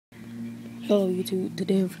Hello YouTube,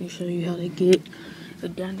 today I'm going to show you how to get a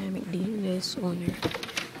dynamic DNS on your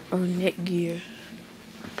netgear.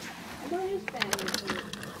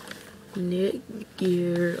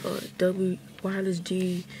 Netgear wireless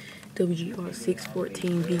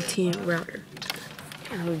wgr614 v10 router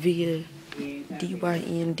via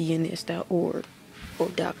dyndns.org or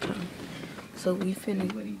 .com. So we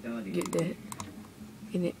finna get that,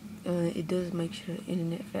 and it does make your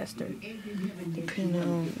internet faster depending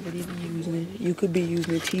on what you're using. You could be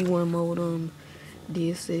using a T1 modem,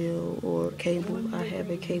 DSL, or cable. I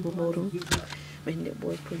have a cable modem. Man, that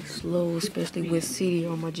boy's pretty slow, especially with CD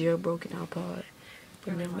on my jailbroken iPod.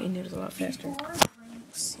 But now my internet is a lot faster.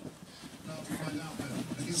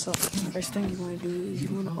 So first thing you want to do is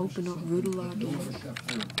you want to open up root login.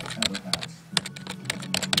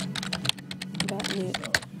 .net.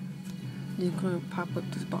 You're going to pop up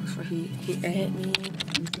this box right here. Hit admin,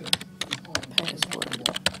 password.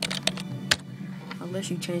 Unless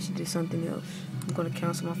you change it to something else. I'm going to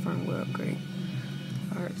cancel my firmware upgrade.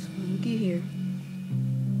 Alright, so when you get here,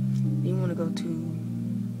 you want to go to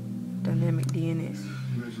dynamic DNS.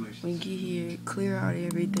 When you get here, clear out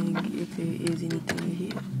everything if there is anything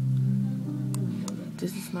here.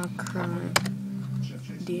 This is my current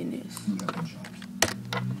DNS.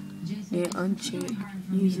 Then uncheck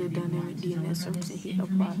user dynamic DNS service and hit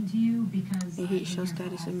apply. And hit show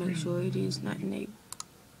status and make sure it is not enabled.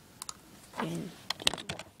 And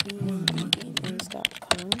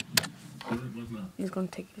netgear614.com. It's going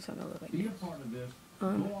to take you to something like this.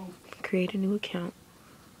 Create a new account.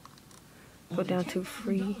 Go down to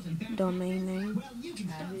free domain name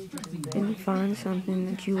and find something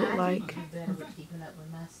that you would like.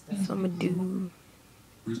 So I'm going to do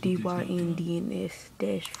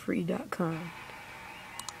dyndns-free.com.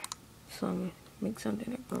 So I'm going to make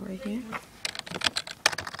something up right here.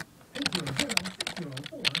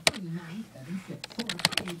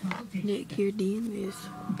 Netgear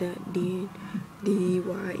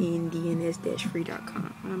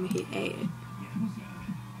DNS.dyndns-free.com. I'm going to hit add.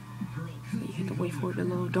 So you have to wait for it to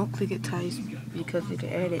load. Don't click it twice because it'll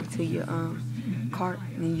add it to your cart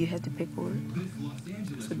and you have to pay for it.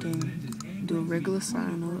 So then do a regular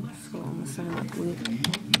sign up. So I'm going to sign up with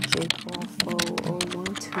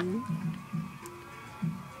wgr614.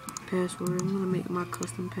 Password. I'm going to make my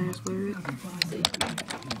custom password.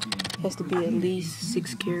 Has to be at least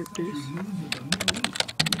 6 characters.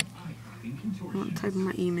 I'm going to type in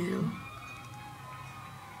my email.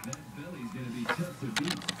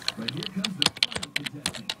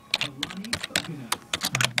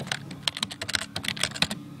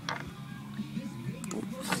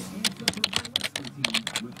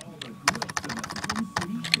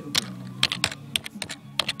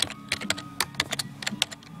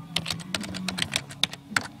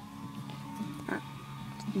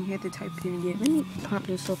 You have to type it in again. Let me pop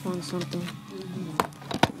this up on something.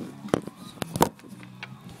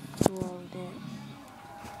 Do all of that.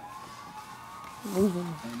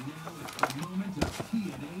 Moving.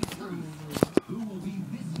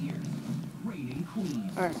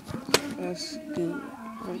 Alright, that's good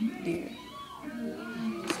right there.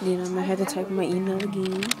 Then I'm gonna have to type my email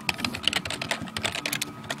again.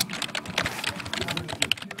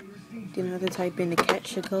 Then I have to type in the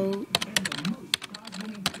captcha code.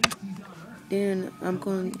 Then I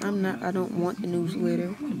don't want the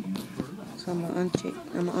newsletter. So I'm gonna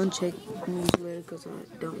uncheck the newsletter because I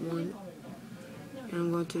don't want it. And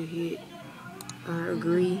I'm going to hit I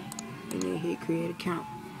agree and then hit create account.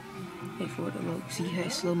 Wait for it to load. See how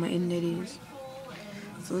slow my internet is.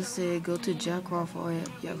 So it said go to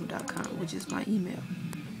jackroff@yahoo.com, which is my email.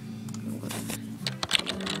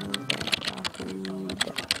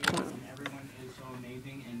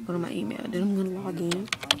 Go to my email. Then I'm gonna log in.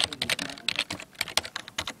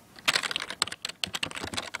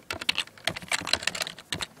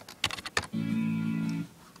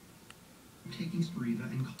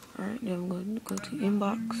 Alright, then I'm going to go to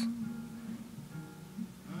inbox.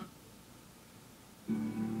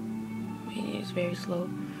 And it's very slow.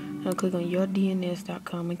 I'll click on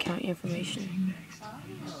yourdns.com account information.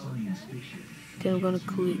 Then I'm going to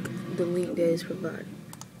click the link that is provided.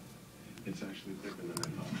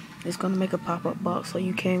 It's going to make a pop-up box so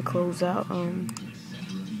you can close out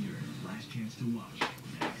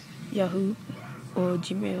Yahoo or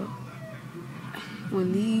Gmail.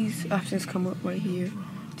 When these options come up right here,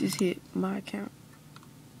 just hit my account.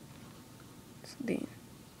 So then,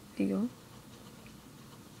 there you go.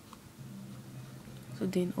 So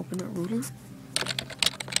then open up router.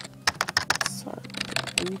 Sorry,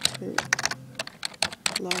 router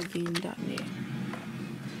login.net.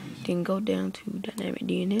 Then go down to dynamic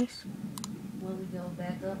DNS. Will we go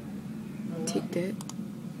back up? tick that.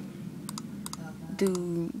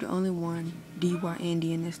 Do the only one,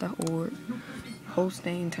 dyn.dns.org. Host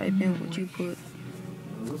name, type in what you put.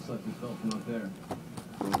 It looks like you fell from up there.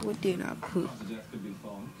 What did I put? The jack could be the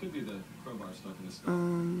phone. Could be the crowbar stuck in the skull.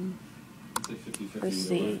 Let's say 50-50. Let's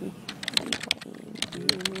see.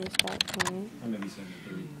 dns.com. Or maybe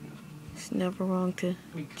 70-30. It's never wrong to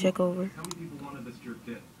check over. How many people wanted this jerk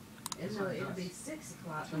dip? It'll be 6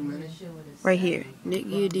 o'clock. I'm gonna show it is Right here,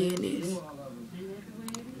 netgear DNS.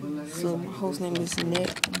 So my host name is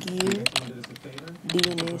netgear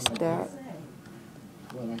DNS dot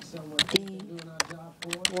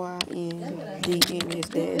DYN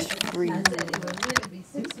DNS free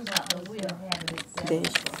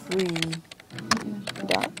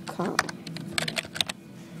free.com.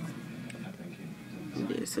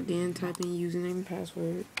 Yes, again, type in username and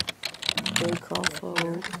password.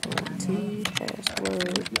 T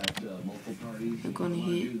password. I'm gonna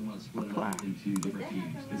hit apply.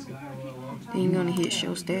 Then you're gonna hit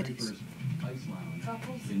show status.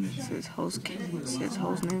 It says host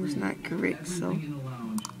name is not correct, so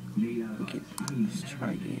let's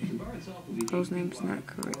try again. Host name is not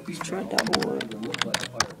correct. Let's try .org.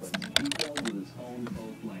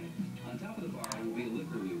 On top of the bar will be a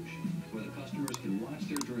liquor luge, where the customers can watch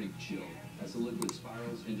their drink chill as the liquid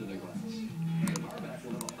spirals into their glass.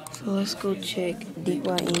 So let's go check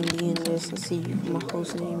DYN-DNS and see what my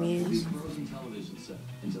host name is.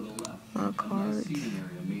 My card.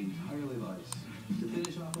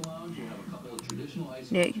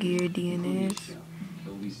 Netgear DNS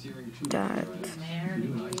dot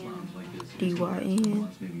DYN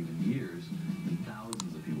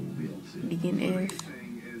DNS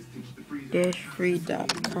dash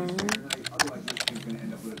free.com.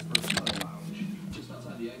 Just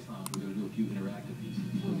outside the ice lounge, we're going to do a few interactive pieces,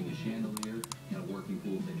 including a chandelier and a working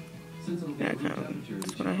pool table.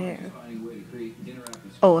 That's what I have.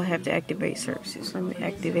 Oh, I have to activate services. Let me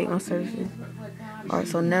activate my services. Alright,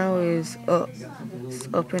 so now it's up. It's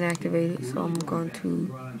up and activated. So I'm going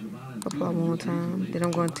to apply one more time. Then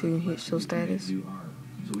I'm going to hit show status.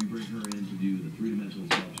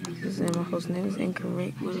 Because then my host name is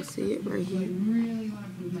incorrect. But I see it right here.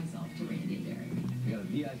 I got a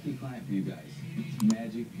VIP client for you guys. It's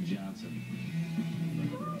Magic Johnson.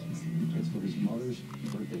 It's for his mother's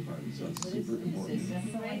birthday party, so it's super important. So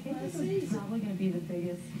I think this is probably going to be the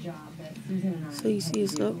biggest job that Susan and I So you see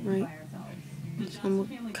it's up, right? So I'm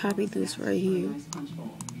going to copy this right here.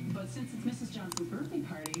 But since it's Mrs. Johnson's birthday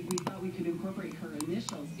party, we thought we could incorporate her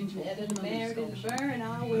initials into a Better whole than married nother and sculpture. burn.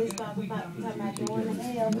 I always talk about going to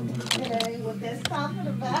hell. That ain't what that's talking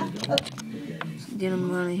about. Then I'm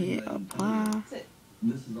going to hit apply.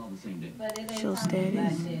 This is all the same day. But it ain't Show talking status.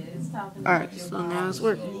 about that. It's talking about Alright, your so now it's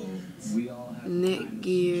working. We all have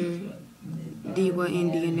Netgear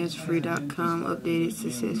DYN-free.com updated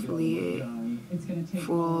successfully at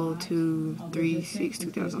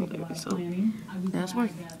 4/2/3/6/2011. So now it's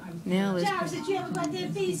working. Now let's. Charles, did you ever go out there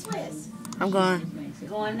and feed Swiss? I'm going.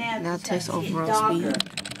 Going now. Now test start to get overall speed. darker.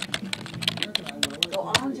 Go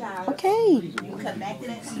on, Charles. Okay. You come back to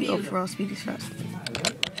that The speed. overall speed is faster.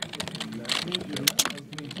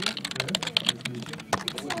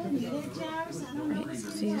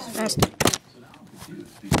 See, it's faster.